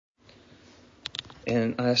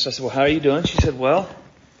And I said, well, how are you doing? She said, well,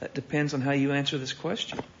 that depends on how you answer this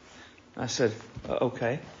question. I said,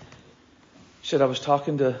 okay. She said, I was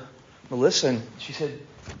talking to Melissa and she said,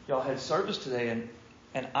 y'all had service today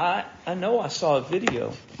and I know I saw a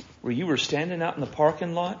video where you were standing out in the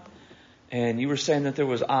parking lot and you were saying that there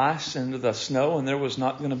was ice and the snow and there was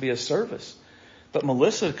not going to be a service. But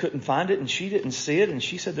Melissa couldn't find it and she didn't see it and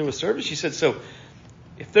she said there was service. She said, so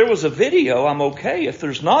if there was a video, I'm okay. If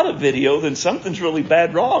there's not a video, then something's really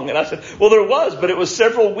bad wrong. And I said, well, there was, but it was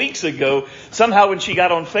several weeks ago. Somehow when she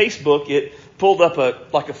got on Facebook, it pulled up a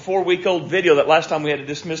 4-week-old video that last time we had to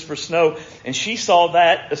dismiss for snow. And she saw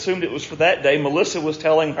that, assumed it was for that day. Melissa was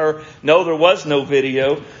telling her, no, there was no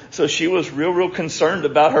video. So she was real concerned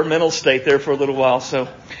about her mental state there for a little while. So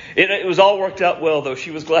it was all worked out well, though.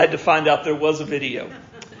 She was glad to find out there was a video.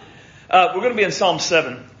 We're going to be in Psalm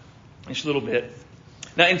 7 in just a little bit.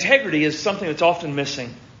 Now, integrity is something that's often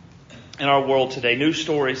missing in our world today. News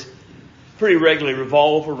stories pretty regularly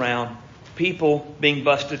revolve around people being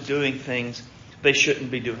busted doing things they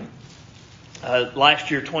shouldn't be doing.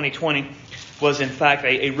 Last year, 2020, was in fact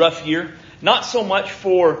a rough year. Not so much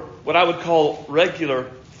for what I would call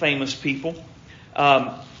regular famous people,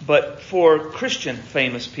 but for Christian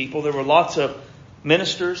famous people. There were lots of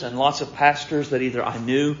ministers and lots of pastors that either I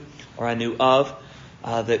knew or I knew of.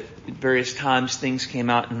 That at various times things came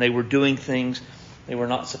out and they were doing things they were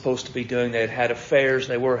not supposed to be doing. They had affairs.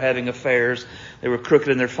 They were having affairs. They were crooked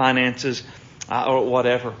in their finances or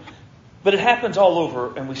whatever. But it happens all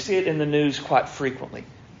over and we see it in the news quite frequently.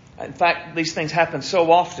 In fact, these things happen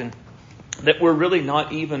so often that we're really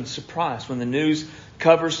not even surprised. When the news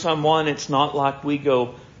covers someone, it's not like we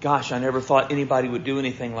go, gosh, I never thought anybody would do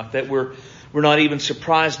anything like that. We're not even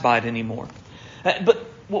surprised by it anymore. But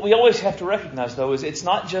what we always have to recognize, though, is it's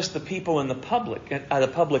not just the people in the public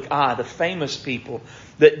eye, the famous people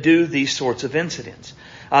that do these sorts of incidents.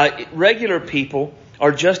 Regular people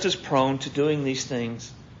are just as prone to doing these things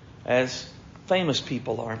as famous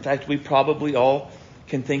people are. In fact, we probably all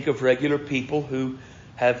can think of regular people who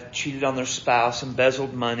have cheated on their spouse,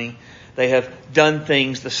 embezzled money. They have done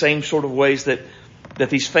things the same sort of ways that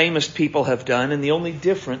these famous people have done. And the only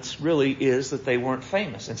difference really is that they weren't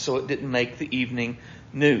famous. And so it didn't make the evening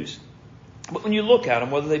news. But when you look at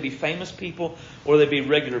them, whether they be famous people or they be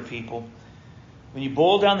regular people, when you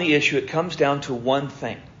boil down the issue, it comes down to one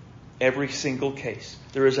thing. Every single case.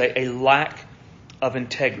 There is a lack of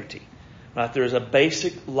integrity. Right? There is a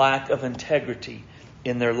basic lack of integrity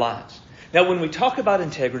in their lives. Now, when we talk about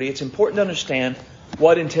integrity, it's important to understand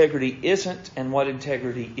what integrity isn't and what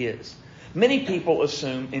integrity is. Many people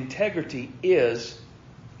assume integrity is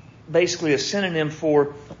basically a synonym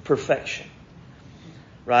for perfection.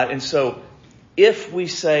 Right? And so if we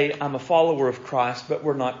say, I'm a follower of Christ, but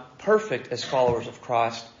we're not perfect as followers of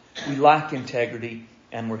Christ, we lack integrity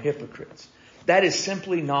and we're hypocrites. That is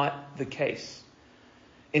simply not the case.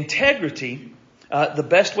 Integrity, the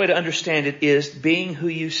best way to understand it is being who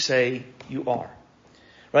you say you are.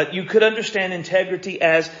 Right? You could understand integrity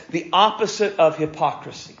as the opposite of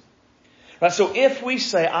hypocrisy. Right? So if we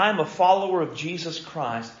say, I'm a follower of Jesus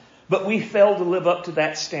Christ, but we fail to live up to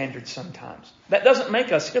that standard sometimes, that doesn't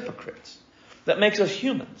make us hypocrites. That makes us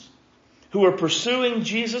humans who are pursuing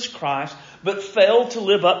Jesus Christ, but fail to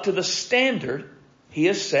live up to the standard He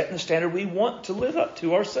has set and the standard we want to live up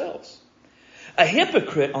to ourselves. A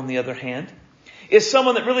hypocrite, on the other hand, is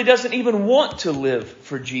someone that really doesn't even want to live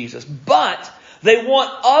for Jesus, but they want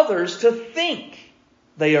others to think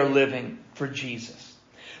they are living for Jesus.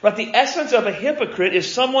 Right? The essence of a hypocrite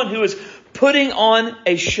is someone who is putting on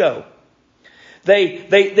a show. They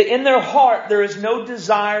in their heart, there is no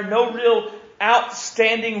desire, no real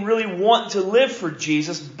outstanding really want to live for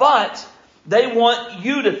Jesus, but they want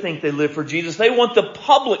you to think they live for Jesus. They want the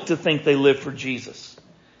public to think they live for Jesus.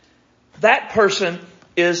 That person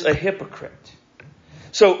is a hypocrite.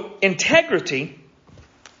 So integrity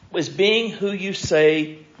is being who you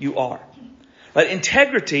say you are. Right?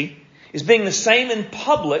 Integrity is being the same in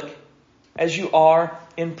public as you are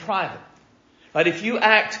in private. Right? If you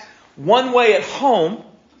act one way at home,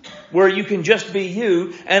 where you can just be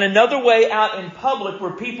you, and another way out in public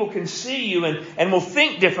where people can see you and will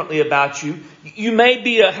think differently about you, you may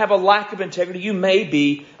have a lack of integrity. You may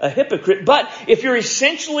be a hypocrite. But if you're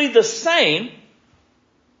essentially the same,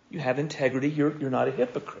 you have integrity. You're not a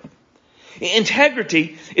hypocrite.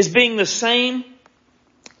 Integrity is being the same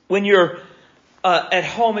when you're at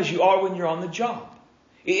home as you are when you're on the job.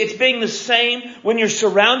 It's being the same when you're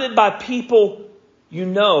surrounded by people you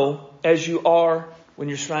know as you are when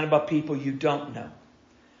you're surrounded by people you don't know.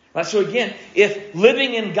 Right? So again, if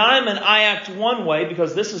living in Guyman, I act one way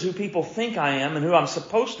because this is who people think I am and who I'm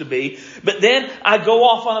supposed to be, but then I go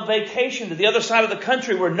off on a vacation to the other side of the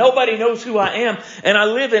country where nobody knows who I am and I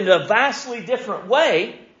live in a vastly different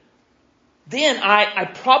way, then I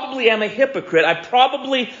probably am a hypocrite. I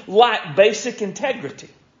probably lack basic integrity.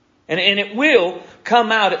 And it will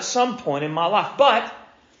come out at some point in my life. But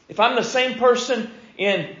if I'm the same person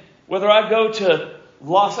in whether I go to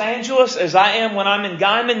Los Angeles as I am when I'm in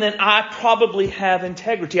Guyman, then I probably have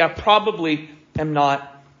integrity. I probably am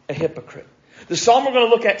not a hypocrite. The psalm we're going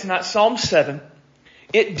to look at tonight, Psalm 7,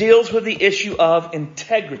 it deals with the issue of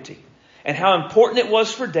integrity and how important it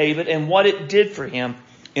was for David and what it did for him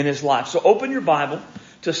in his life. So open your Bible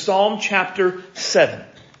to Psalm chapter 7.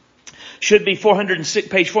 Should be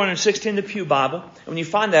page 416 in the Pew Bible. And when you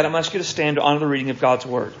find that, I'm going to ask you to stand to honor the reading of God's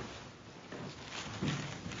Word.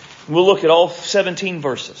 We'll look at all 17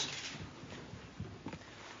 verses.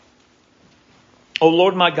 O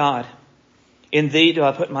Lord my God, in Thee do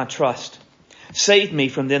I put my trust. Save me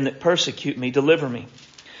from them that persecute me. Deliver me,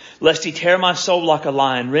 lest He tear my soul like a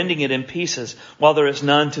lion, rending it in pieces while there is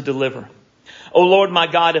none to deliver. O Lord my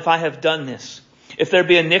God, if I have done this, if there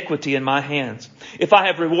be iniquity in my hands, if I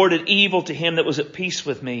have rewarded evil to him that was at peace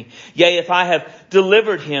with me, yea, if I have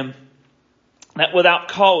delivered him that without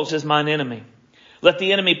cause is mine enemy, let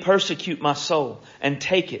the enemy persecute my soul and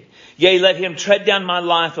take it. Yea, let him tread down my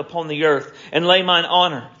life upon the earth and lay mine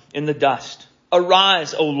honor in the dust.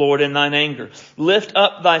 Arise, O Lord, in thine anger. Lift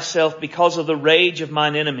up thyself because of the rage of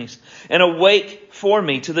mine enemies, and awake for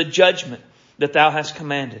me to the judgment that thou hast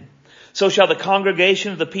commanded. So shall the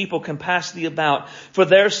congregation of the people compass thee about for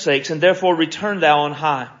their sakes, and therefore return thou on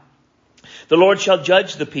high. The Lord shall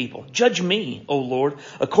judge the people. Judge me, O Lord,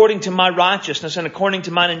 according to my righteousness and according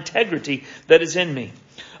to mine integrity that is in me.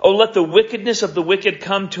 O let the wickedness of the wicked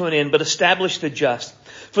come to an end, but establish the just.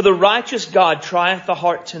 For the righteous God trieth the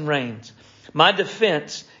hearts and reins. My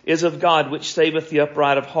defense is of God, which saveth the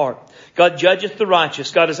upright of heart. God judgeth the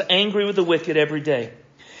righteous. God is angry with the wicked every day.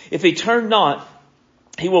 If he turn not,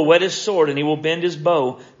 He will whet his sword, and he will bend his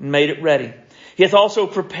bow, and made it ready. He hath also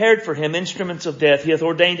prepared for him instruments of death. He hath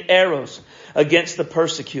ordained arrows against the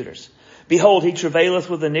persecutors. Behold, he travaileth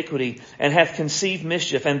with iniquity, and hath conceived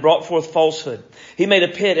mischief, and brought forth falsehood. He made a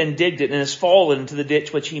pit, and digged it, and is fallen into the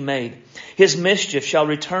ditch which he made. His mischief shall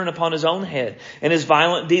return upon his own head, and his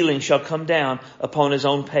violent dealing shall come down upon his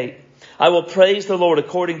own pate. I will praise the Lord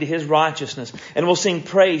according to his righteousness, and will sing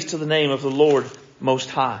praise to the name of the Lord Most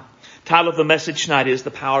High. Title of the message tonight is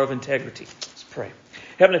The Power of Integrity. Let's pray.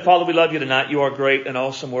 Heavenly Father, we love you tonight. You are great and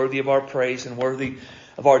awesome, worthy of our praise and worthy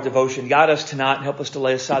of our devotion. Guide us tonight and help us to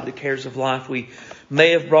lay aside the cares of life we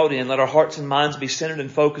may have brought in. Let our hearts and minds be centered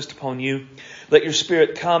and focused upon you. Let your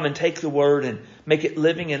Spirit come and take the word and make it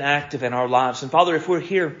living and active in our lives. And Father, if we're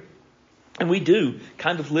here and we do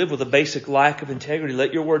kind of live with a basic lack of integrity,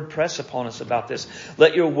 let your word press upon us about this.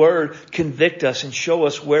 Let your word convict us and show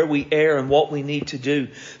us where we err and what we need to do.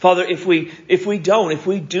 Father, if we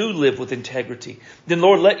do live with integrity, then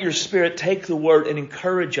Lord, let your Spirit take the word and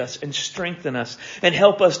encourage us and strengthen us and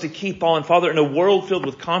help us to keep on. Father, in a world filled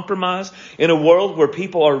with compromise, in a world where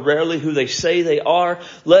people are rarely who they say they are,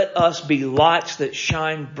 let us be lights that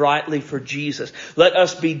shine brightly for Jesus. Let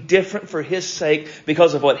us be different for His sake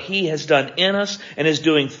because of what He has done in us and is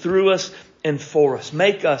doing through us and for us.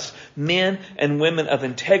 Make us men and women of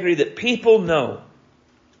integrity that people know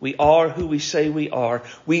we are who we say we are.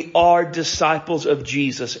 We are disciples of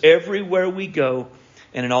Jesus everywhere we go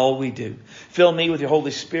and in all we do. Fill me with your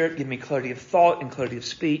Holy Spirit. Give me clarity of thought and clarity of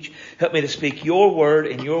speech. Help me to speak your word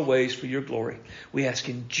and your ways for your glory. We ask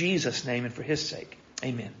in Jesus' name and for His sake.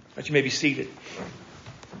 Amen. But you may be seated.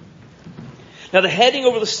 Now the heading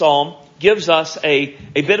over the psalm gives us a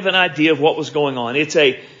bit of an idea of what was going on. It's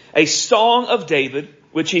a song of David,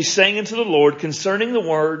 which he sang unto the Lord concerning the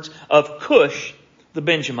words of Cush the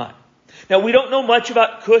Benjamite. Now we don't know much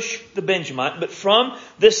about Cush the Benjamite, but from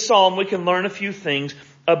this psalm we can learn a few things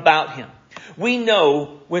about him. We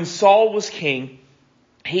know when Saul was king,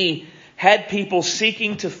 he had people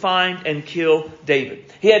seeking to find and kill David.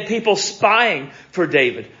 He had people spying for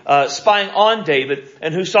David, spying on David,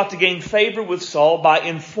 and who sought to gain favor with Saul by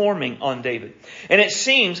informing on David. And it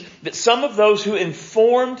seems that some of those who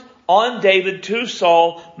informed on David to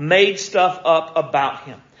Saul made stuff up about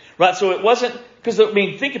him. Right? So it wasn't, because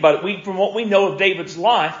think about it. From what we know of David's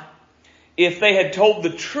life, if they had told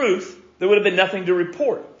the truth, there would have been nothing to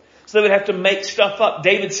report. So they would have to make stuff up.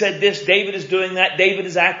 David said this, David is doing that, David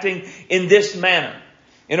is acting in this manner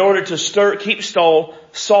in order to keep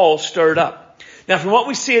Saul stirred up. Now from what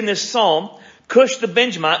we see in this psalm, Cush the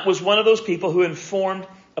Benjamite was one of those people who informed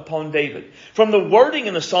upon David. From the wording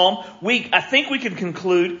in the psalm, I think we can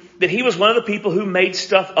conclude that he was one of the people who made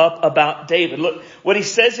stuff up about David. Look, what he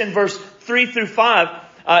says in verse 3 through 5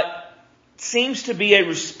 seems to be a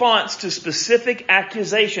response to specific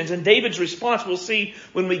accusations. And David's response, we'll see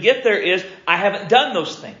when we get there, is, I haven't done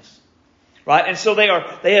those things. Right? And so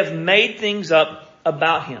they have made things up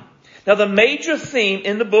about him. Now the major theme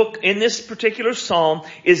in the book, in this particular psalm,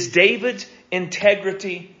 is David's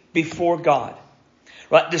integrity before God.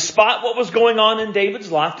 Right? Despite what was going on in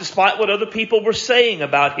David's life, despite what other people were saying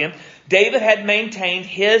about him, David had maintained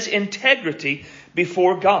his integrity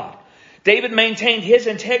before God. David maintained his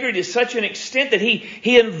integrity to such an extent that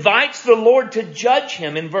he invites the Lord to judge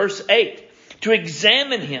him in verse 8, to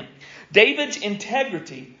examine him. David's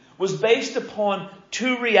integrity was based upon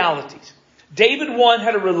two realities. David, one,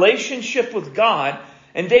 had a relationship with God,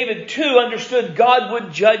 and David, two, understood God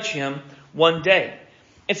would judge him one day.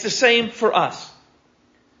 It's the same for us.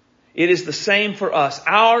 It is the same for us.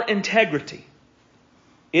 Our integrity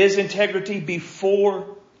is integrity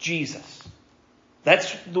before Jesus.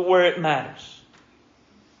 That's where it matters.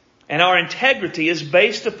 And our integrity is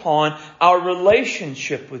based upon our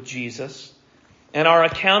relationship with Jesus and our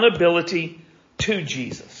accountability to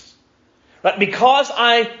Jesus. But because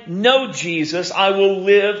I know Jesus, I will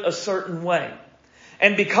live a certain way.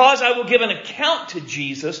 And because I will give an account to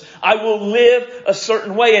Jesus, I will live a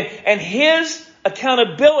certain way. And His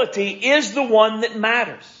accountability is the one that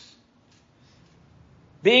matters.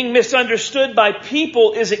 Being misunderstood by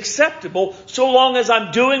people is acceptable so long as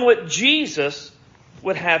I'm doing what Jesus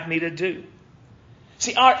would have me to do.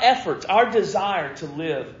 See, our efforts, our desire to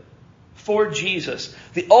live for Jesus,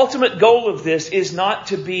 the ultimate goal of this is not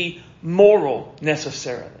to be moral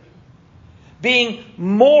necessarily. Being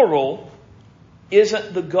moral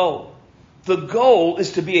isn't the goal. The goal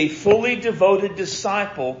is to be a fully devoted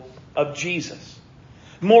disciple of Jesus.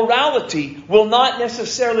 Morality will not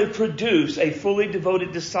necessarily produce a fully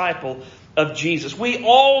devoted disciple of Jesus. We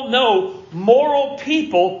all know moral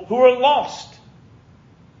people who are lost.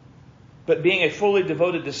 But being a fully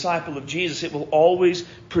devoted disciple of Jesus, it will always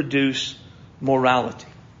produce morality.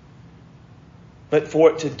 But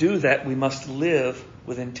for it to do that, we must live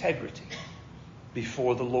with integrity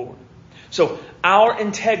before the Lord. So our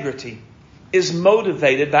integrity is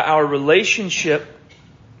motivated by our relationship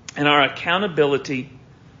and our accountability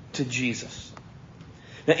to Jesus.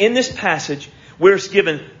 Now in this passage, we're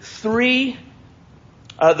given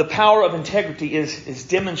the power of integrity is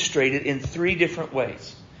demonstrated in three different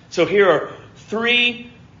ways. So here are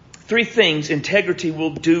three things integrity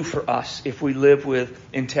will do for us if we live with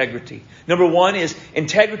integrity. Number one is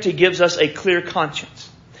integrity gives us a clear conscience.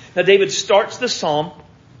 Now David starts the psalm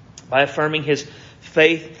by affirming his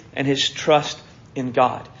faith and his trust in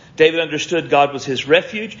God. David understood God was his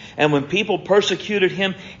refuge, and when people persecuted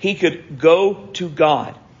him, he could go to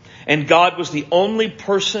God. And God was the only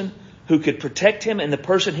person who could protect him and the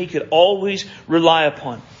person he could always rely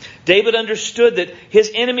upon. David understood that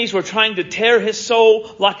his enemies were trying to tear his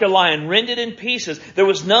soul like a lion, rend it in pieces. There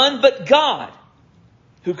was none but God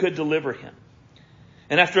who could deliver him.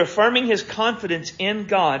 And after affirming his confidence in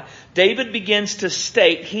God, David begins to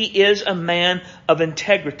state he is a man of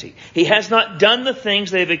integrity. He has not done the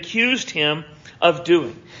things they've accused him of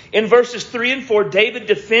doing. In verses 3 and 4, David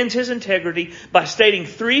defends his integrity by stating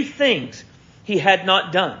three things he had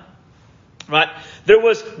not done. Right? There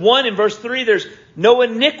was one in verse 3, there's no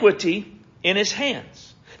iniquity in his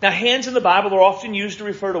hands. Now, hands in the Bible are often used to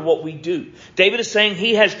refer to what we do. David is saying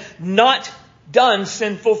he has not done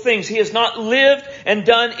sinful things. He has not lived and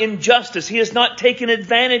done injustice. He has not taken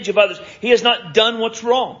advantage of others. He has not done what's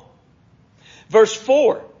wrong. Verse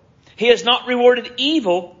 4, he has not rewarded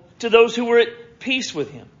evil to those who were at peace with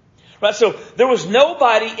him. Right? So there was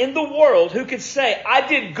nobody in the world who could say, I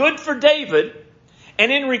did good for David, and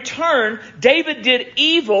in return, David did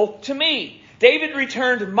evil to me. David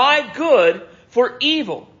returned my good for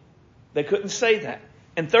evil. They couldn't say that.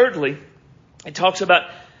 And thirdly, it talks about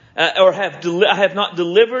I have not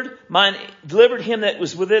delivered him that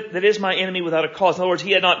was with it, that is my enemy without a cause. In other words,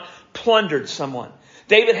 he had not plundered someone.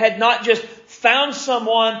 David had not just found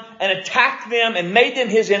someone and attacked them and made them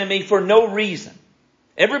his enemy for no reason.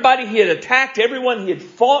 Everybody he had attacked, everyone he had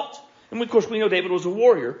fought, and of course we know David was a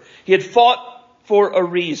warrior. He had fought for a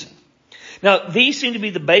reason. Now these seem to be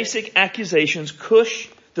the basic accusations Cush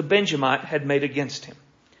the Benjamite had made against him.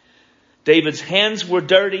 David's hands were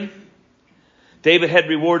dirty. David had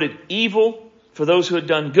rewarded evil for those who had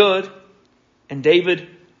done good, and David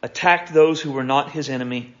attacked those who were not his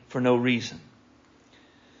enemy for no reason.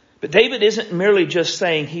 But David isn't merely just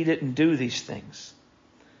saying he didn't do these things.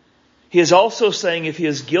 He is also saying if he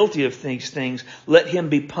is guilty of these things, let him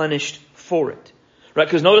be punished for it. Right?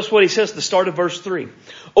 Because notice what he says at the start of verse 3.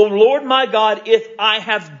 O Lord my God, if I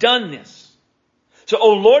have done this. So,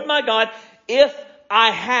 O Lord my God, if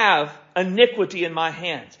I have iniquity in my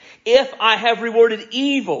hands, if I have rewarded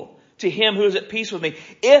evil to him who is at peace with me,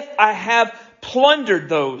 if I have plundered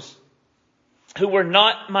those who were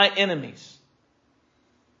not my enemies.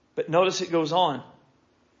 But notice it goes on.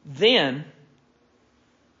 Then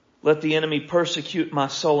let the enemy persecute my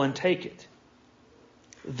soul and take it.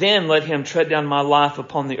 Then let him tread down my life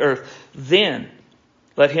upon the earth. Then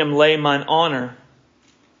let him lay mine honor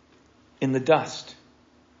in the dust.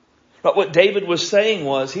 But what David was saying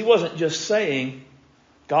was, he wasn't just saying,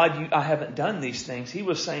 God, I haven't done these things. He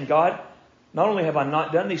was saying, God, not only have I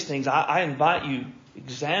not done these things, I invite you,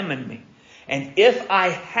 examine me. And if I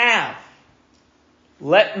have,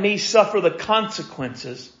 let me suffer the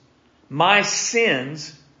consequences my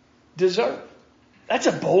sins deserve. That's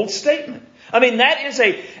a bold statement. I mean, that is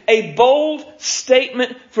a bold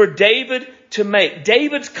statement for David to make.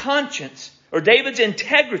 David's conscience, or David's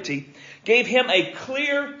integrity, gave him a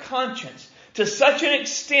clear conscience. To such an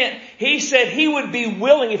extent, he said he would be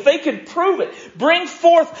willing, if they could prove it, bring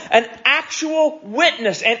forth an actual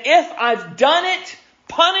witness. And if I've done it,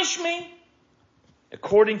 punish me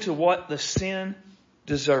according to what the sin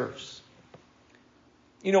deserves.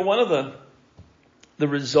 You know, one of the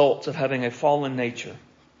results of having a fallen nature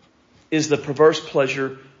is the perverse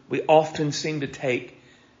pleasure we often seem to take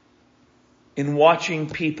in watching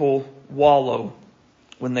people wallow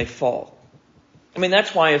when they fall. I mean,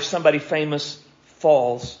 that's why if somebody famous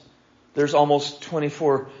falls, there's almost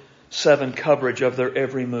 24/7 coverage of their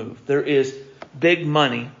every move. There is big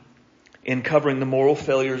money in covering the moral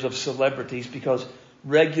failures of celebrities because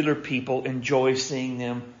regular people enjoy seeing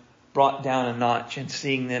them brought down a notch and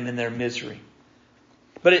seeing them in their misery.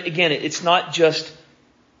 But again, it's not just,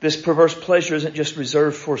 this perverse pleasure isn't just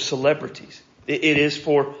reserved for celebrities. It is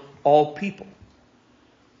for all people.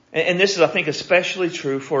 And this is, I think, especially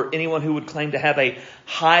true for anyone who would claim to have a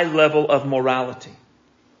high level of morality.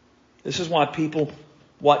 This is why people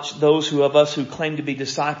watch those of us who claim to be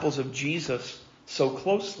disciples of Jesus so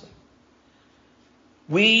closely.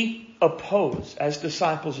 We oppose, as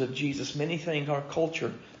disciples of Jesus, many things our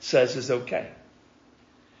culture says is okay.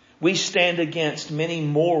 We stand against many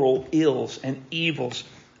moral ills and evils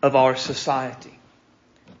of our society.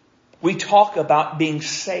 We talk about being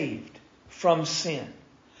saved from sin.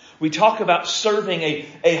 We talk about serving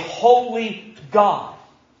a holy God.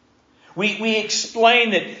 We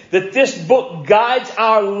explain that this book guides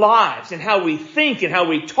our lives and how we think and how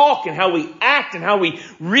we talk and how we act and how we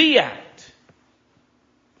react.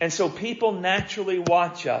 And so people naturally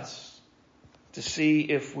watch us to see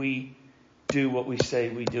if we do what we say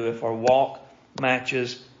we do, if our walk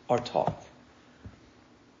matches our talk.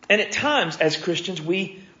 And at times, as Christians,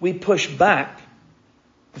 we push back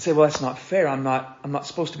and say, well, that's not fair. I'm not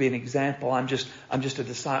supposed to be an example. I'm just a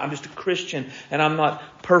disciple. I'm just a Christian and I'm not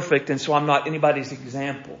perfect. And so I'm not anybody's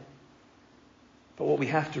example. But what we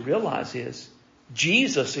have to realize is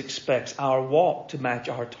Jesus expects our walk to match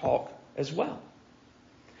our talk as well.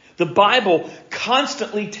 The Bible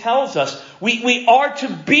constantly tells us we are to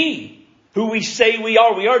be who we say we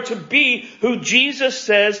are. We are to be who Jesus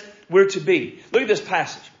says we're to be. Look at this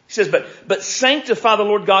passage. He says, but sanctify the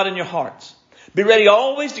Lord God in your hearts. Be ready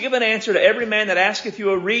always to give an answer to every man that asketh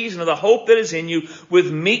you a reason of the hope that is in you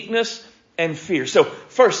with meekness and fear. So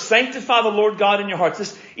first, sanctify the Lord God in your hearts.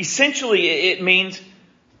 This essentially, it means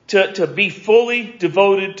to be fully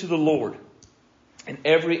devoted to the Lord in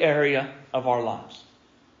every area of our lives.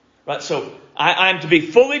 Right? So I'm to be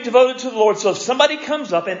fully devoted to the Lord. So if somebody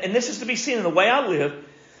comes up, and this is to be seen in the way I live,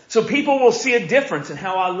 so people will see a difference in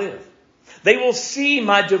how I live. They will see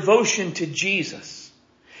my devotion to Jesus.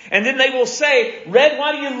 And then they will say, Red,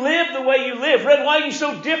 why do you live the way you live? Red, why are you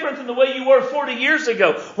so different than the way you were 40 years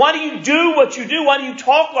ago? Why do you do what you do? Why do you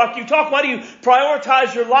talk like you talk? Why do you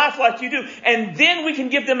prioritize your life like you do? And then we can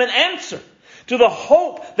give them an answer to the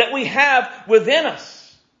hope that we have within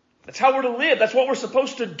us. That's how we're to live. That's what we're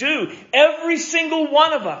supposed to do. Every single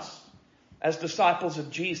one of us as disciples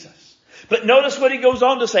of Jesus. But notice what he goes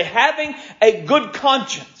on to say. Having a good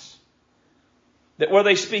conscience, that where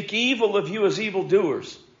they speak evil of you as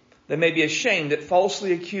evildoers, they may be ashamed that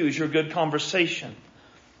falsely accuse your good conversation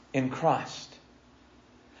in Christ.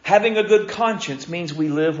 Having a good conscience means we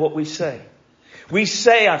live what we say. We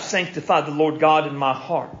say, I've sanctified the Lord God in my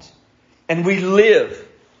heart. And we live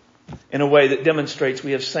in a way that demonstrates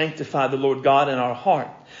we have sanctified the Lord God in our heart.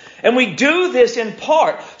 And we do this in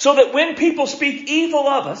part so that when people speak evil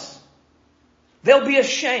of us, they'll be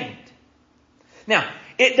ashamed. Now,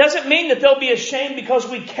 it doesn't mean that they'll be ashamed because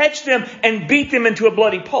we catch them and beat them into a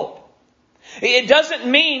bloody pulp. It doesn't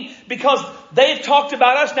mean because they've talked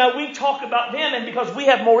about us, now we talk about them, and because we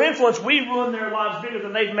have more influence, we ruin their lives bigger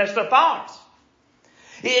than they've messed up ours.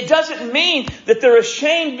 It doesn't mean that they're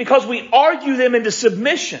ashamed because we argue them into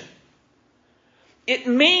submission. It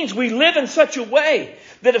means we live in such a way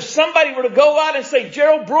that if somebody were to go out and say,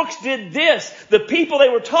 Gerald Brooks did this, the people they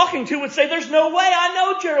were talking to would say, there's no way, I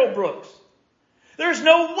know Gerald Brooks. There's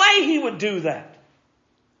no way he would do that.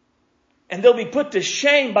 And they'll be put to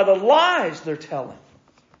shame by the lies they're telling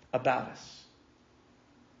about us.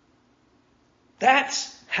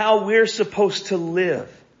 That's how we're supposed to live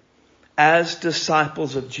as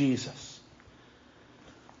disciples of Jesus.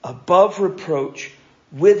 Above reproach,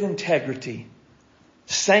 with integrity,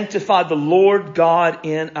 sanctify the Lord God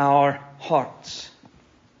in our hearts.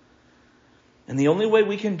 And the only way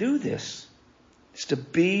we can do this is to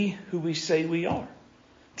be who we say we are.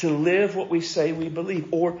 To live what we say we believe.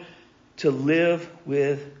 Or to live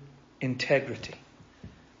with integrity.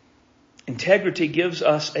 Integrity gives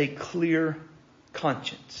us a clear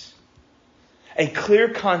conscience. A clear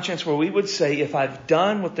conscience where we would say, if I've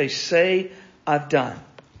done what they say I've done,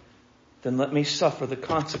 then let me suffer the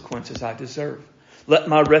consequences I deserve. Let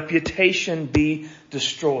my reputation be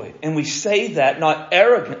destroyed. And we say that not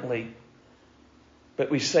arrogantly,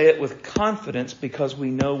 but we say it with confidence because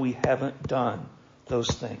we know we haven't done those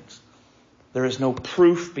things. There is no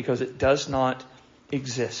proof because it does not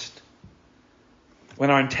exist.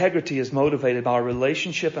 When our integrity is motivated by our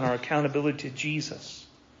relationship and our accountability to Jesus,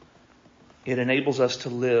 it enables us to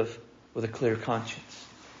live with a clear conscience.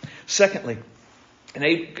 Secondly,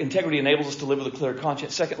 integrity enables us to live with a clear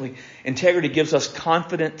conscience. Secondly, integrity gives us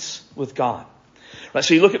confidence with God. Right,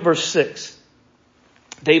 so you look at verse 6.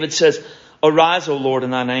 David says, Arise, O Lord, in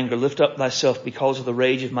thine anger. Lift up thyself because of the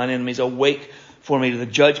rage of mine enemies. Awake for me to the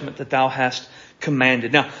judgment that thou hast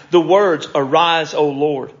commanded. Now, the words, Arise, O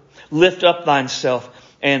Lord, lift up thyself,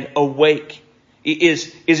 and awake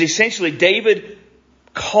is essentially David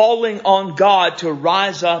calling on God to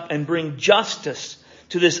rise up and bring justice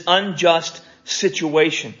to this unjust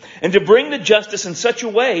situation. And to bring the justice in such a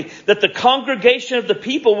way that the congregation of the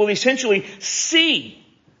people will essentially see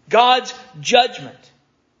God's judgment.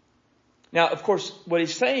 Now, of course, what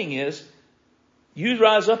he's saying is, you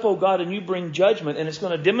rise up, O God, and you bring judgment, and it's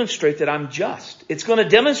going to demonstrate that I'm just. It's going to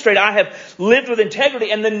demonstrate I have lived with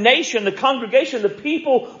integrity, and the nation, the congregation, the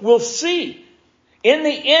people will see. In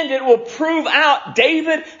the end, it will prove out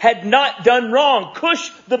David had not done wrong.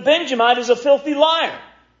 Cush the Benjamite is a filthy liar.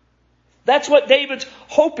 That's what David's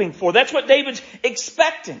hoping for. That's what David's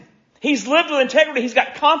expecting. He's lived with integrity. He's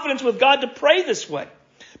got confidence with God to pray this way.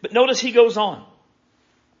 But notice he goes on.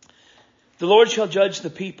 The Lord shall judge the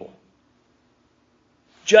people.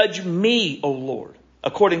 Judge me, O Lord,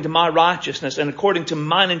 according to my righteousness and according to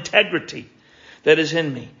mine integrity that is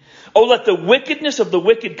in me. Oh, let the wickedness of the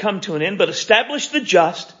wicked come to an end, but establish the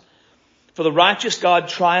just, for the righteous God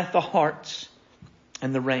trieth the hearts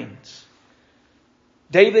and the reins.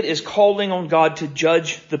 David is calling on God to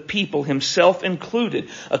judge the people, himself included,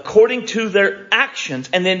 according to their actions,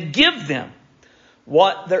 and then give them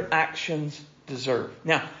what their actions deserve.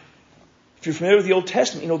 Now, if you're familiar with the Old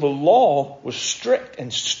Testament, you know the law was strict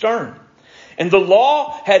and stern. And the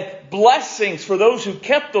law had blessings for those who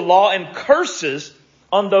kept the law and curses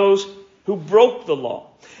on those who broke the law.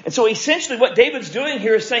 And so essentially what David's doing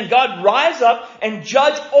here is saying, God, rise up and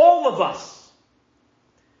judge all of us.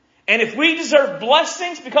 And if we deserve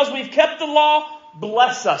blessings because we've kept the law,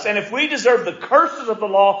 bless us. And if we deserve the curses of the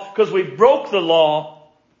law because we broke the law,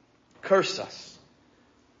 curse us.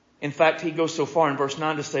 In fact, he goes so far in verse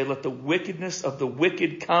 9 to say, let the wickedness of the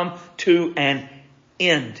wicked come to an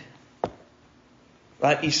end.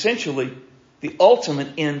 Right? Essentially, the ultimate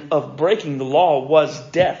end of breaking the law was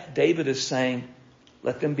death. David is saying,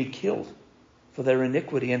 let them be killed for their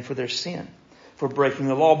iniquity and for their sin, for breaking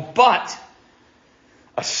the law. But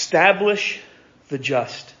establish the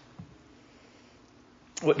just.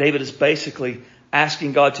 What David is basically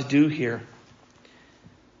asking God to do here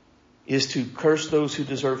is to curse those who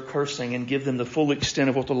deserve cursing and give them the full extent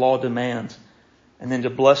of what the law demands. And then to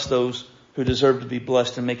bless those who deserve to be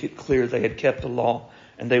blessed and make it clear they had kept the law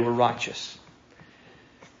and they were righteous.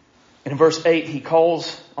 In verse 8, he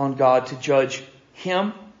calls on God to judge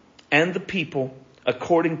him and the people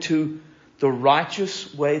according to the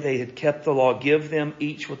righteous way they had kept the law. Give them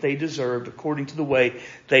each what they deserved according to the way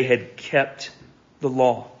they had kept the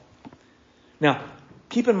law. Now,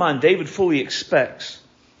 keep in mind, David fully expects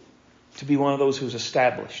to be one of those who's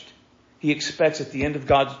established. He expects at the end of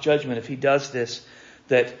God's judgment, if he does this,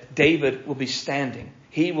 that David will be standing.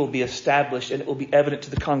 He will be established, and it will be evident to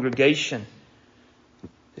the congregation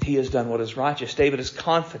that he has done what is righteous. David is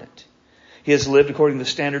confident. He has lived according to the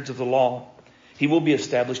standards of the law. He will be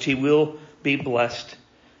established. He will be blessed.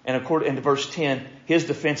 And according to verse 10, his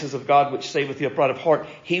defense is of God which saveth the upright of heart.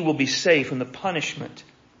 He will be saved from the punishment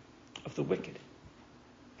of the wicked.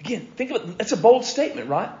 Again, think of it. That's a bold statement,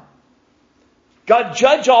 right? God,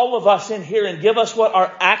 judge all of us in here and give us what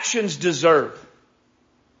our actions deserve.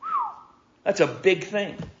 That's a big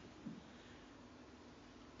thing.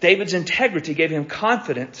 David's integrity gave him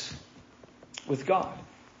confidence with God.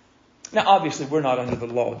 Now, obviously, we're not under the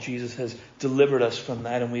law. Jesus has delivered us from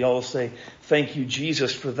that, and we all say, thank you,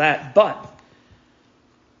 Jesus, for that. But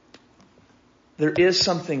there is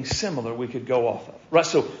something similar we could go off of. Right?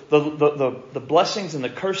 So the blessings and the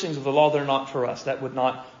cursings of the law, they're not for us. That would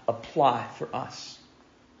not apply for us.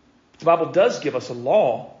 The Bible does give us a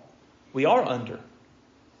law we are under.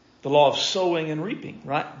 The law of sowing and reaping,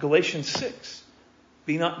 right? Galatians 6.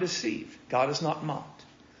 Be not deceived. God is not mocked.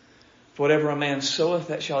 For whatever a man soweth,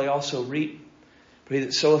 that shall he also reap. But he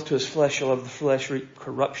that soweth to his flesh shall of the flesh reap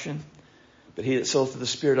corruption. But he that soweth to the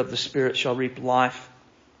Spirit shall reap life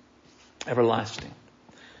everlasting.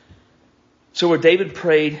 So where David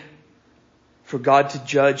prayed for God to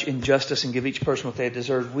judge injustice and give each person what they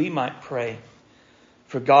deserve, we might pray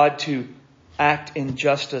for God to act in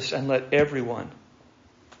justice and let everyone,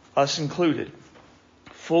 us included,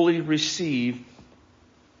 fully receive,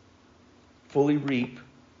 fully reap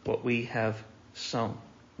what we have sown.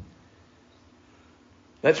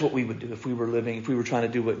 That's what we would do if we were trying to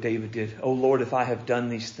do what David did. Oh Lord, if I have done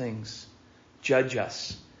these things, judge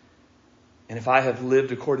us. And if I have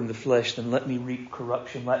lived according to the flesh, then let me reap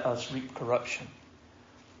corruption. Let us reap corruption.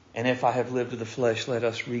 And if I have lived to the flesh, let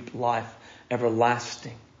us reap life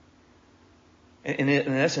everlasting. And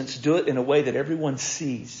in essence, do it in a way that everyone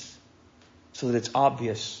sees, so that it's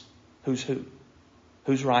obvious who's who,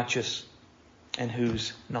 who's righteous, and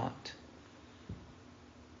who's not.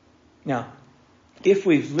 Now, if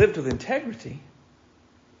we've lived with integrity,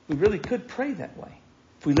 we really could pray that way.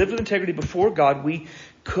 If we lived with integrity before God, we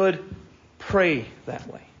could pray that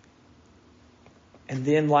way. And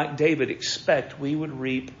then, like David, expect we would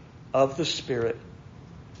reap of the Spirit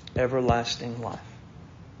everlasting life.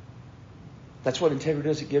 That's what integrity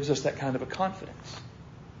does. It gives us that kind of a confidence.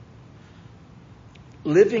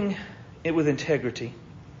 Living it with integrity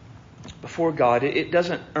before God, it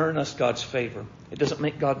doesn't earn us God's favor. It doesn't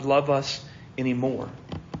make God love us anymore.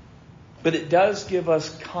 But it does give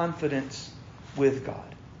us confidence with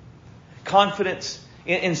God. Confidence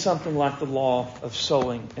in something like the law of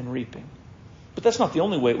sowing and reaping. But that's not the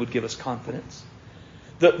only way it would give us confidence.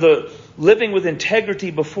 The living with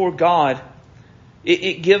integrity before God,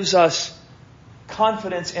 it gives us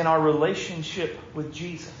confidence in our relationship with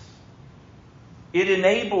Jesus. It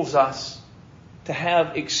enables us to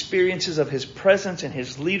have experiences of His presence and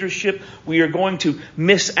His leadership we are going to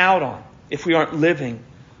miss out on if we aren't living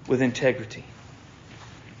with integrity.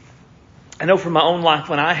 I know from my own life,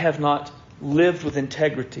 when I have not lived with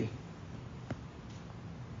integrity,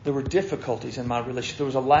 there were difficulties in my relationship. There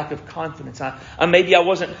was a lack of confidence. Maybe I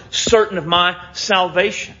wasn't certain of my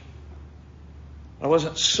salvation. I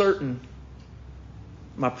wasn't certain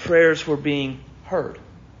my prayers were being heard.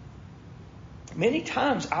 Many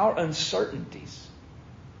times our uncertainties,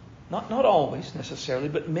 not always necessarily,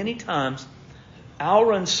 but many times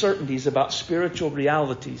our uncertainties about spiritual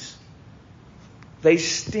realities, they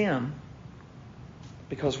stem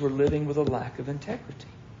because we're living with a lack of integrity.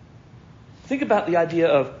 Think about the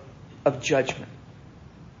idea of judgment.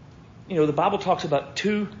 You know, the Bible talks about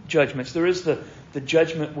two judgments. There is the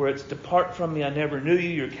judgment where it's, depart from me, I never knew you,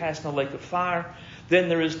 you're cast in a lake of fire. Then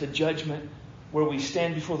there is the judgment where we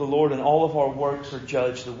stand before the Lord and all of our works are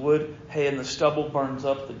judged. The wood, hay, and the stubble burns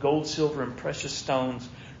up. The gold, silver, and precious stones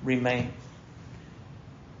remain.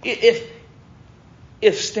 If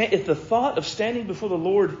the thought of standing before the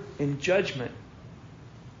Lord in judgment,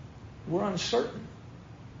 we're uncertain.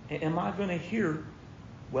 Am I going to hear,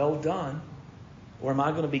 well done, or am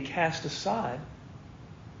I going to be cast aside?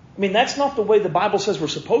 I mean, that's not the way the Bible says we're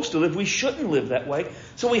supposed to live. We shouldn't live that way.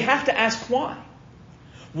 So we have to ask why.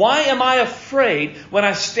 Why am I afraid when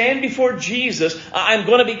I stand before Jesus, I'm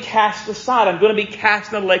going to be cast aside. I'm going to be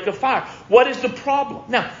cast in a lake of fire. What is the problem?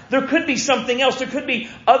 Now, there could be something else. There could be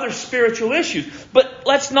other spiritual issues. But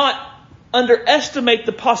let's not underestimate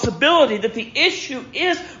the possibility that the issue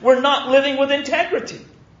is we're not living with integrity.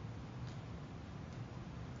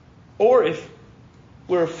 Or if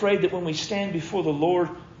we're afraid that when we stand before the Lord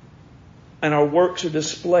and our works are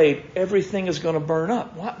displayed, everything is going to burn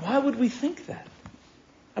up. Why would we think that?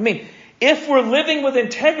 I mean, if we're living with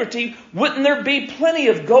integrity, wouldn't there be plenty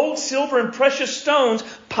of gold, silver, and precious stones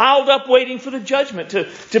piled up waiting for the judgment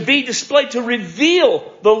to be displayed, to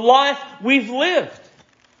reveal the life we've lived?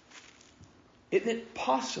 Isn't it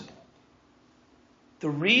possible? The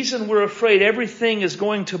reason we're afraid everything is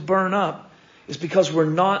going to burn up is because we're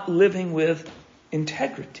not living with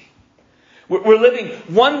integrity. We're living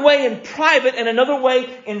one way in private and another way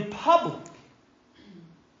in public.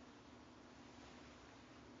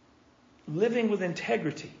 Living with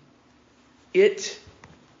integrity, it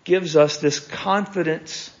gives us this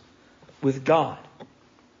confidence with God.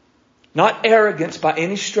 Not arrogance by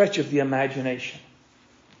any stretch of the imagination,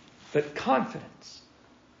 but confidence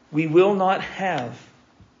we will not have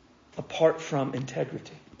apart from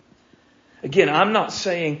integrity. Again, I'm not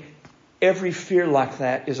saying every fear like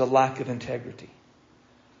that is a lack of integrity.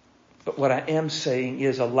 But what I am saying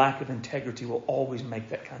is a lack of integrity will always make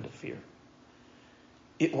that kind of fear.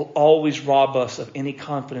 It will always rob us of any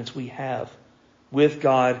confidence we have with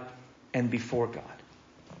God and before God.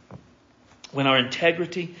 When our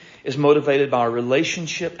integrity is motivated by our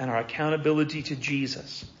relationship and our accountability to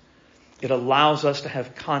Jesus, it allows us to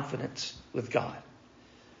have confidence with God.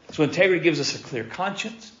 So integrity gives us a clear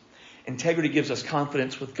conscience. Integrity gives us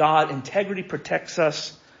confidence with God. Integrity protects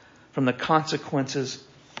us from the consequences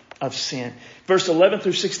of sin. Verse 11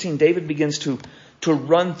 through 16, David begins to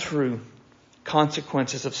run through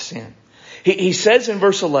consequences of sin. He says in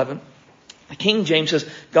verse 11, King James says,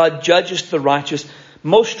 God judges the righteous.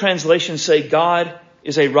 Most translations say God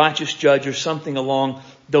is a righteous judge or something along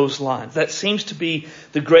those lines. That seems to be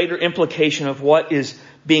the greater implication of what is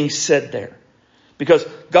being said there. Because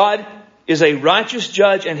God is a righteous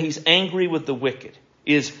judge and He's angry with the wicked.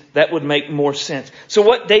 That would make more sense. So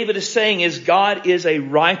what David is saying is God is a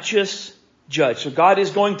righteous judge. So God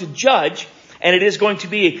is going to judge, and it is going to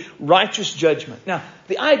be a righteous judgment. Now,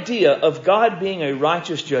 the idea of God being a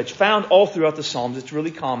righteous judge found all throughout the Psalms. It's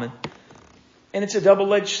really common. And it's a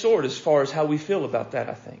double-edged sword as far as how we feel about that,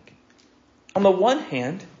 I think. On the one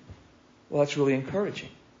hand, well, that's really encouraging.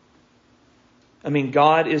 I mean,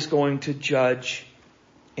 God is going to judge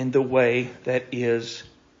in the way that is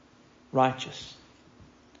righteous.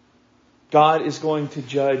 God is going to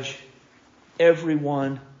judge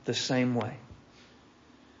everyone the same way.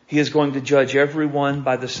 He is going to judge everyone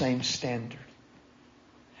by the same standard.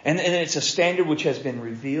 And it's a standard which has been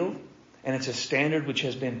revealed. And it's a standard which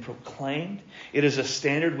has been proclaimed. It is a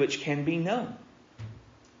standard which can be known.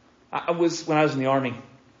 When I was in the Army,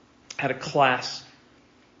 I had a class.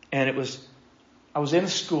 And I was in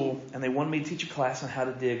school and they wanted me to teach a class on how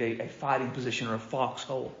to dig a fighting position or a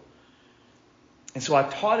foxhole. And so I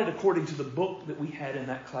taught it according to the book that we had in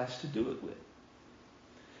that class to do it with.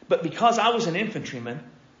 But because I was an infantryman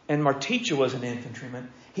and my teacher was an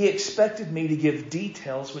infantryman, he expected me to give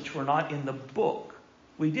details which were not in the book.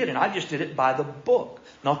 We did, and I just did it by the book.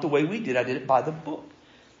 Not the way we did, I did it by the book.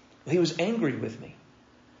 He was angry with me.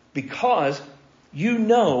 Because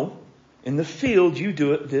in the field, you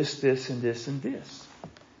do it this, this, and this, and this.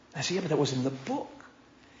 I said, yeah, but that was in the book.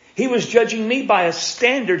 He was judging me by a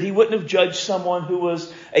standard he wouldn't have judged someone who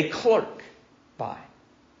was a clerk by.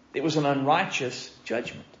 It was an unrighteous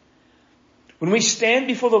judgment. When we stand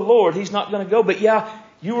before the Lord, He's not going to go, but yeah,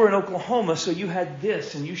 you were in Oklahoma, so you had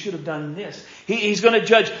this, and you should have done this. He's going to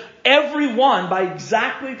judge everyone by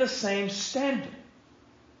exactly the same standard.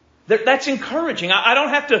 That's encouraging. I don't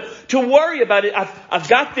have to worry about it. I've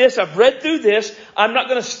got this. I've read through this. I'm not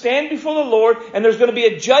going to stand before the Lord, and there's going to be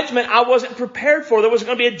a judgment I wasn't prepared for. There was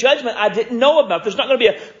going to be a judgment I didn't know about. There's not going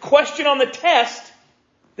to be a question on the test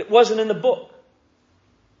that wasn't in the book.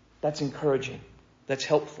 That's encouraging. That's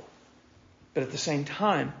helpful. But at the same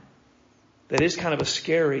time, that is kind of a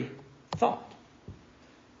scary thought.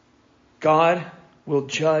 God will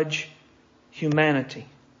judge humanity,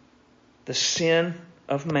 the sin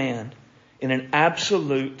of man, in an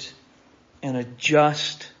absolute and a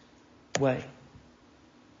just way.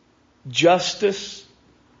 Justice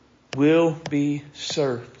will be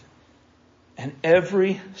served, and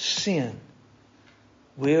every sin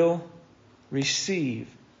will receive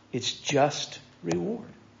its just reward.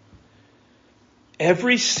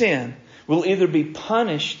 Every sin will either be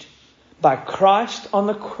punished by Christ on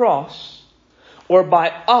the cross or by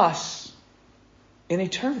us in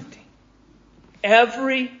eternity.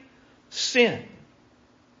 Every sin.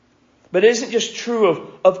 But it isn't just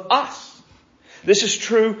true of us. This is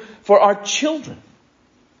true for our children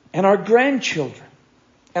and our grandchildren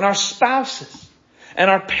and our spouses and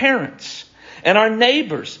our parents and our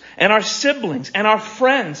neighbors and our siblings and our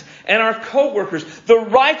friends and our co-workers. The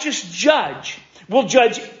righteous judge will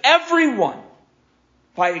judge everyone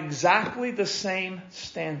by exactly the same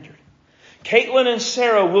standard. Caitlin and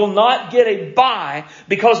Sarah will not get a bye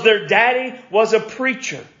because their daddy was a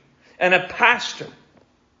preacher and a pastor.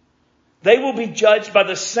 They will be judged by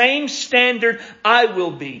the same standard I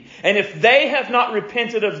will be. And if they have not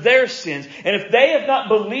repented of their sins, and if they have not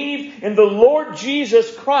believed in the Lord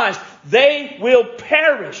Jesus Christ, they will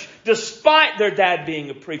perish despite their dad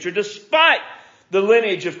being a preacher, despite the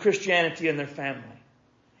lineage of Christianity in their family.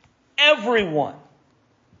 Everyone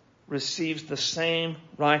receives the same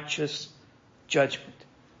righteous judgment.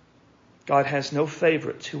 God has no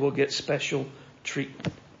favorites who will get special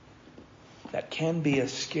treatment. That can be a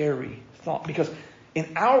scary thought, because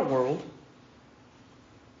in our world,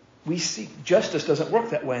 we see justice doesn't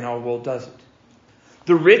work that way in our world, does it?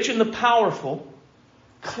 The rich and the powerful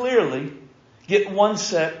clearly get one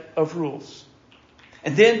set of rules.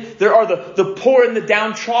 And then there are the poor and the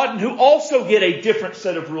downtrodden who also get a different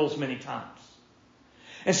set of rules many times.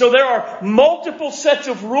 And so there are multiple sets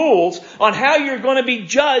of rules on how you're going to be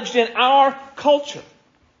judged in our culture.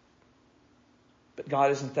 But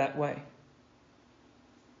God isn't that way.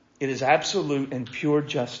 It is absolute and pure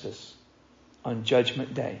justice on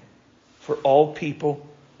Judgment Day for all people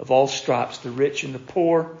of all stripes, the rich and the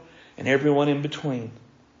poor and everyone in between.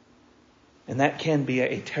 And that can be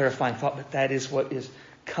a terrifying thought, but that is what is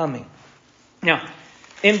coming. Now,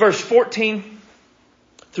 in verse 14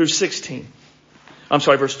 through 16,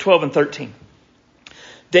 verse 12 and 13,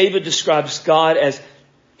 David describes God as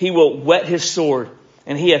He will whet His sword,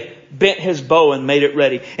 and He hath bent His bow and made it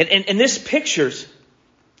ready. And this pictures,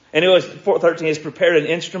 and it was 4:13, He has prepared an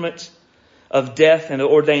instrument of death and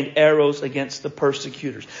ordained arrows against the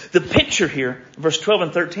persecutors. The picture here, verse 12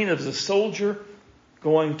 and 13, is a soldier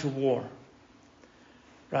going to war.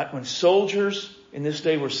 Right? When soldiers in this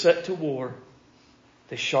day were set to war,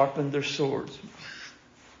 they sharpened their swords.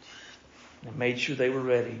 They made sure they were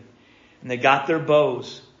ready. And they got their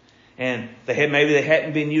bows. And maybe they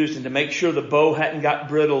hadn't been used. And to make sure the bow hadn't got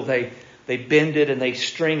brittle, they bend it and they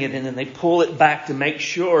string it, and then they pull it back to make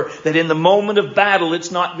sure that in the moment of battle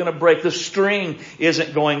it's not going to break. The string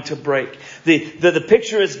isn't going to break. The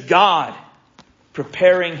picture is God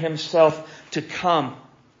preparing Himself to come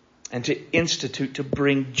and to institute, to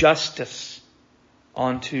bring justice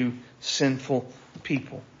onto sinful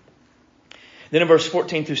people. Then in verse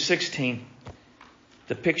 14 through 16,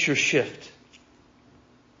 the picture shift.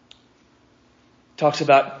 Talks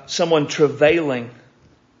about someone travailing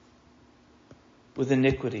with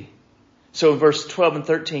iniquity. So in verse 12 and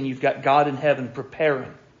 13, you've got God in heaven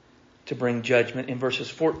preparing to bring judgment. In verses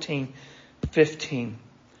 14, 15,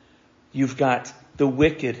 you've got the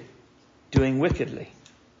wicked doing wickedly.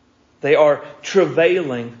 They are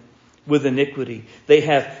travailing with iniquity. They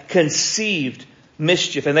have conceived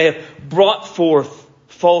mischief, and they have brought forth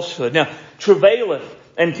falsehood. Now, travaileth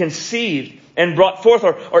and conceived and brought forth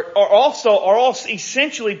are all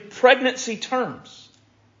essentially pregnancy terms.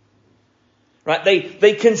 Right?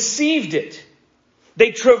 They conceived it.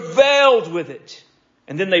 They travailed with it.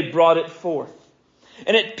 And then they brought it forth.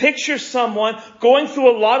 And it pictures someone going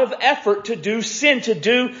through a lot of effort to do sin, to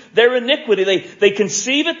do their iniquity. They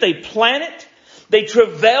conceive it, they plan it, they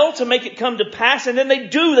travail to make it come to pass, and then they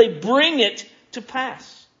bring it to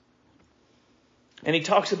pass. And he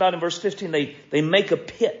talks about in verse 15, they make a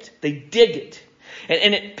pit, they dig it.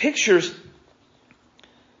 And it pictures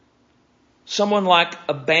someone like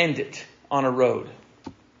a bandit on a road.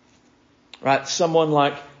 Right? Someone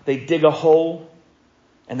like they dig a hole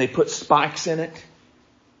and they put spikes in it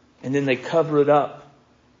and then they cover it up.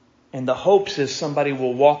 And the hopes is somebody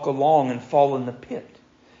will walk along and fall in the pit.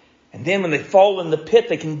 And then when they fall in the pit,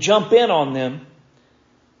 they can jump in on them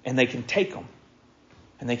and they can take them.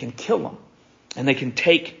 And they can kill them. And they can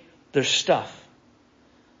take their stuff.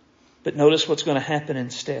 But notice what's going to happen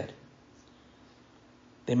instead.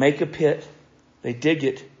 They make a pit. They dig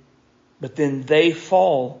it. But then they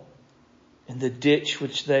fall in the ditch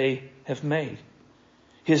which they have made.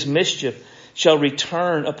 His mischief shall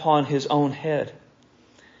return upon his own head,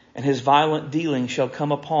 and his violent dealing shall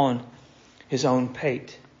come upon his own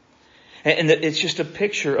pate. And it's just a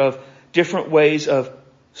picture of different ways of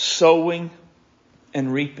sowing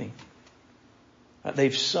and reaping.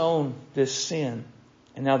 They've sown this sin,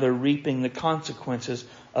 and now they're reaping the consequences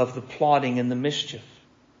of the plotting and the mischief.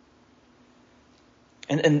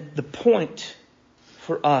 And the point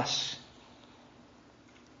for us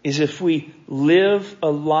is if we live a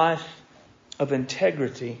life of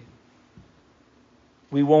integrity,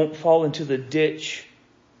 we won't fall into the ditch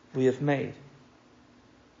we have made.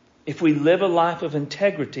 If we live a life of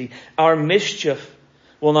integrity, our mischief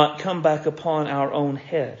will not come back upon our own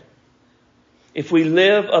head. If we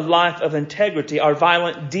live a life of integrity, our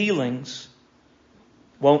violent dealings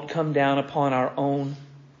won't come down upon our own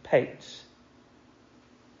pace.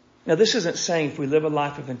 Now, this isn't saying if we live a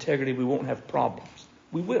life of integrity, we won't have problems.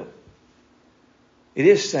 We will. It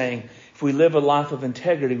is saying if we live a life of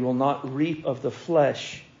integrity, we will not reap of the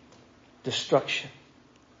flesh destruction.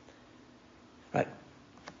 Right?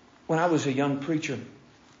 When I was a young preacher,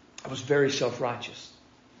 I was very self-righteous.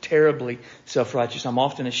 Terribly self-righteous. I'm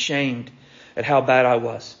often ashamed at how bad I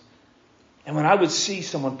was. And when I would see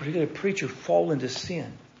someone, particularly a preacher, fall into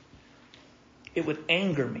sin, it would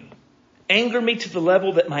anger me. Anger me to the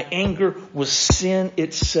level that my anger was sin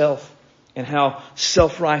itself and how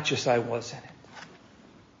self-righteous I was in it.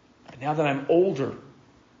 But now that I'm older,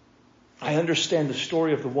 I understand the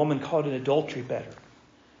story of the woman caught in adultery better.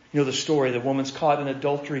 You know the story, the woman's caught in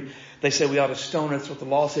adultery. They say we ought to stone her. That's what the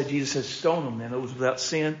law said. Jesus says stone them then. It was without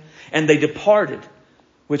sin. And they departed.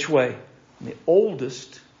 Which way? From the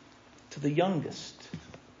oldest to the youngest.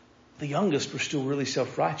 The youngest were still really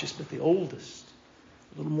self-righteous, but the oldest,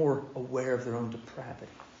 a little more aware of their own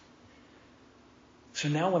depravity. So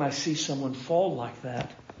now when I see someone fall like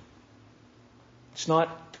that, it's not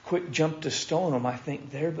a quick jump to stone them. I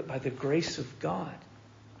think there, but by the grace of God,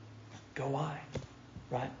 go I.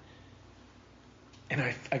 Right? And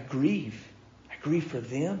I grieve. I grieve for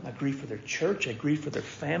them. I grieve for their church. I grieve for their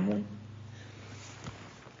family.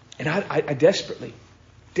 And I desperately,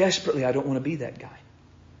 I don't want to be that guy.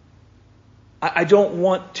 I don't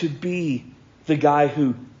want to be the guy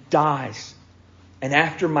who dies. And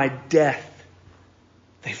after my death,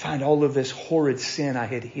 they find all of this horrid sin I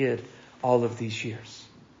had hid all of these years.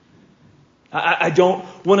 I don't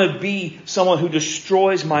want to be someone who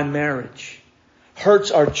destroys my marriage,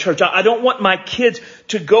 hurts our church. I don't want my kids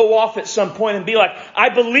to go off at some point and be like, I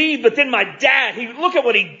believe, but then my dad, look at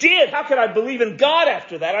what he did. How could I believe in God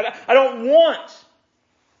after that? I don't want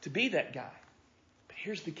to be that guy. But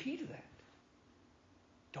here's the key to that.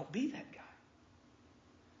 Don't be that guy.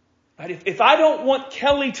 Right? If I don't want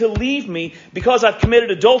Kelly to leave me because I've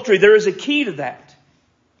committed adultery, there is a key to that.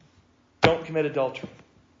 Don't commit adultery.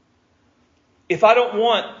 If I don't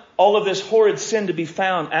want all of this horrid sin to be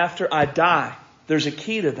found after I die, there's a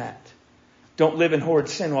key to that. Don't live in horrid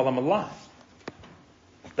sin while I'm alive.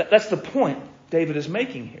 That's the point David is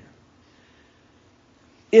making here.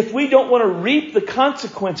 If we don't want to reap the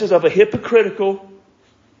consequences of a hypocritical,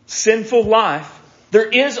 sinful life, there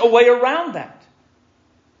is a way around that.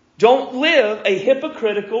 Don't live a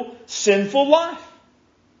hypocritical, sinful life.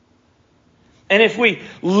 And if we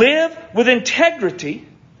live with integrity,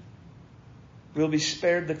 we'll be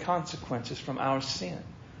spared the consequences from our sin.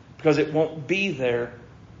 Because it won't be there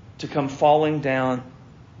to come falling down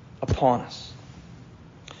upon us.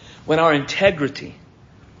 When our integrity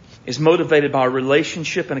is motivated by our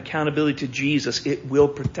relationship and accountability to Jesus, it will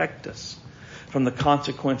protect us from the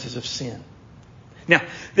consequences of sin. Now,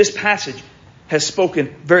 this passage has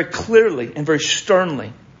spoken very clearly and very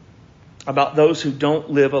sternly about those who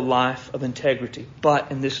don't live a life of integrity.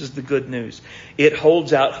 But, and this is the good news, it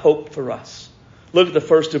holds out hope for us. Look at the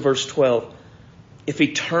first of verse 12. If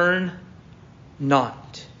he turn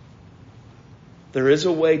not, there is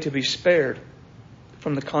a way to be spared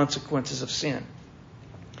from the consequences of sin.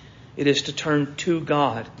 It is to turn to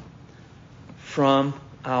God from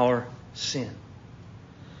our sin.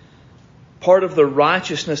 Part of the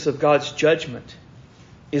righteousness of God's judgment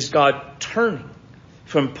is God turning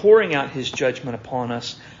from pouring out His judgment upon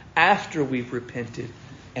us after we've repented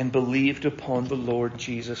and believed upon the Lord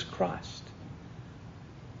Jesus Christ.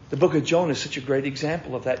 The book of Jonah is such a great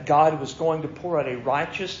example of that. God was going to pour out a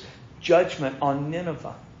righteous judgment on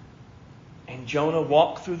Nineveh. And Jonah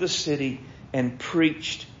walked through the city and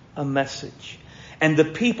preached a message. And the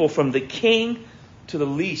people, from the king to the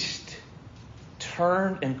least,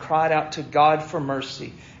 turned and cried out to God for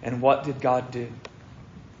mercy. And what did God do?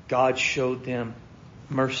 God showed them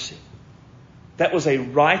mercy. That was a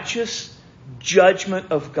righteous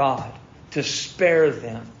judgment of God to spare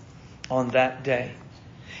them on that day.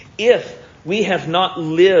 If we have not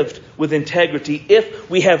lived with integrity, if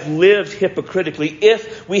we have lived hypocritically,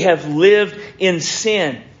 if we have lived in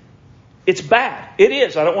sin, it's bad. It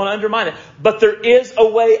is. I don't want to undermine it. But there is a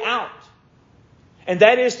way out. And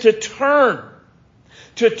that is to turn.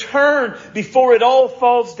 To turn before it all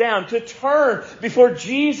falls down. To turn before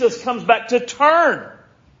Jesus comes back. To turn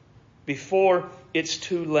before it's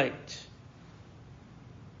too late.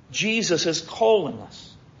 Jesus is calling us.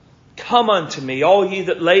 Come unto me, all ye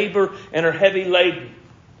that labor and are heavy laden,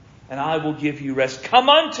 and I will give you rest. Come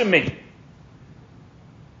unto me.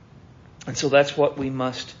 And so that's what we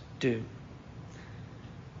must do.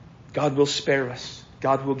 God will spare us.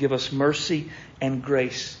 God will give us mercy and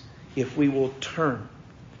grace if we will turn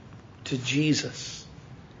to Jesus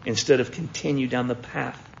instead of continue down the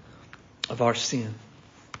path of our sin.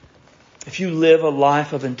 If you live a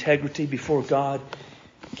life of integrity before God,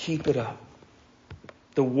 keep it up.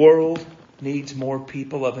 The world needs more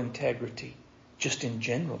people of integrity, just in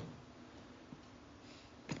general.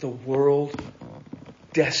 But the world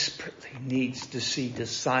desperately needs to see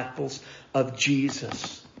disciples of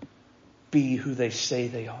Jesus be who they say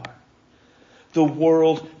they are. The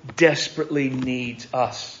world desperately needs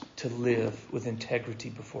us to live with integrity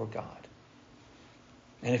before God.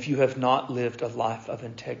 And if you have not lived a life of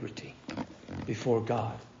integrity before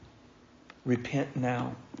God, repent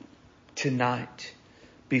now, tonight,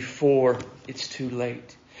 before it's too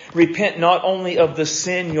late. Repent not only of the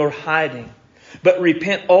sin you're hiding, but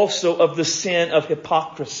repent also of the sin of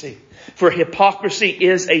hypocrisy. For hypocrisy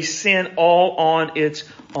is a sin all on its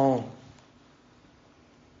own.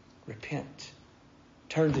 Repent.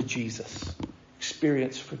 Turn to Jesus.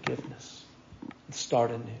 Experience forgiveness. And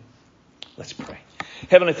start anew. Let's pray.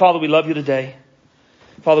 Heavenly Father, we love you today.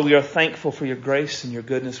 Father, we are thankful for your grace and your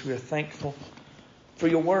goodness. We are thankful for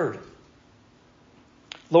your word.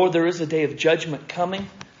 Lord, there is a day of judgment coming.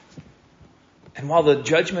 And while the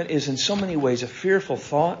judgment is in so many ways a fearful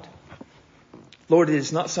thought, Lord, it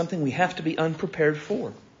is not something we have to be unprepared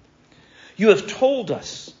for. You have told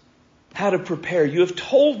us how to prepare. You have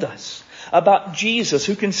told us about Jesus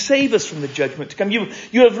who can save us from the judgment to come. You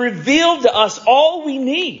have revealed to us all we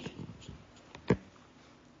need.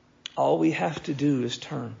 All we have to do is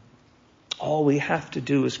turn. All we have to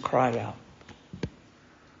do is cry out.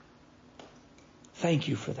 Thank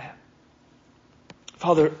you for that.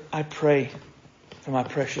 Father, I pray for my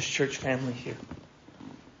precious church family here.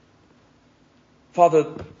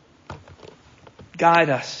 Father, guide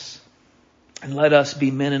us and let us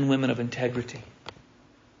be men and women of integrity.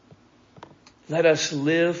 Let us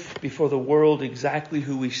live before the world exactly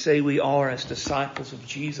who we say we are as disciples of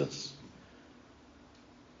Jesus.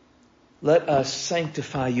 Let us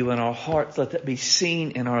sanctify you in our hearts. Let that be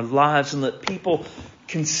seen in our lives. And let people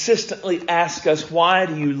consistently ask us, why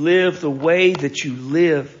do you live the way that you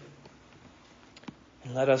live?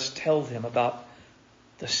 And let us tell them about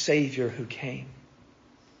the Savior who came.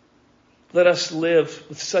 Let us live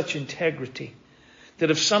with such integrity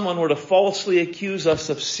that if someone were to falsely accuse us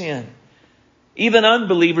of sin, even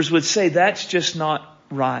unbelievers would say, that's just not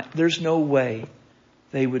right. There's no way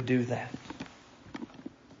they would do that.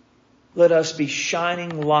 Let us be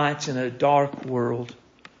shining lights in a dark world.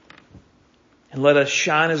 And let us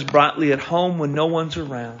shine as brightly at home when no one's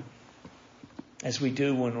around as we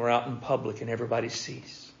do when we're out in public and everybody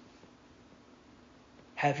sees.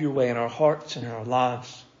 Have your way in our hearts and in our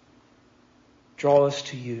lives. Draw us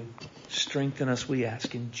to you. Strengthen us, we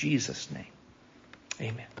ask, in Jesus' name.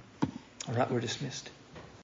 Amen. All right, we're dismissed.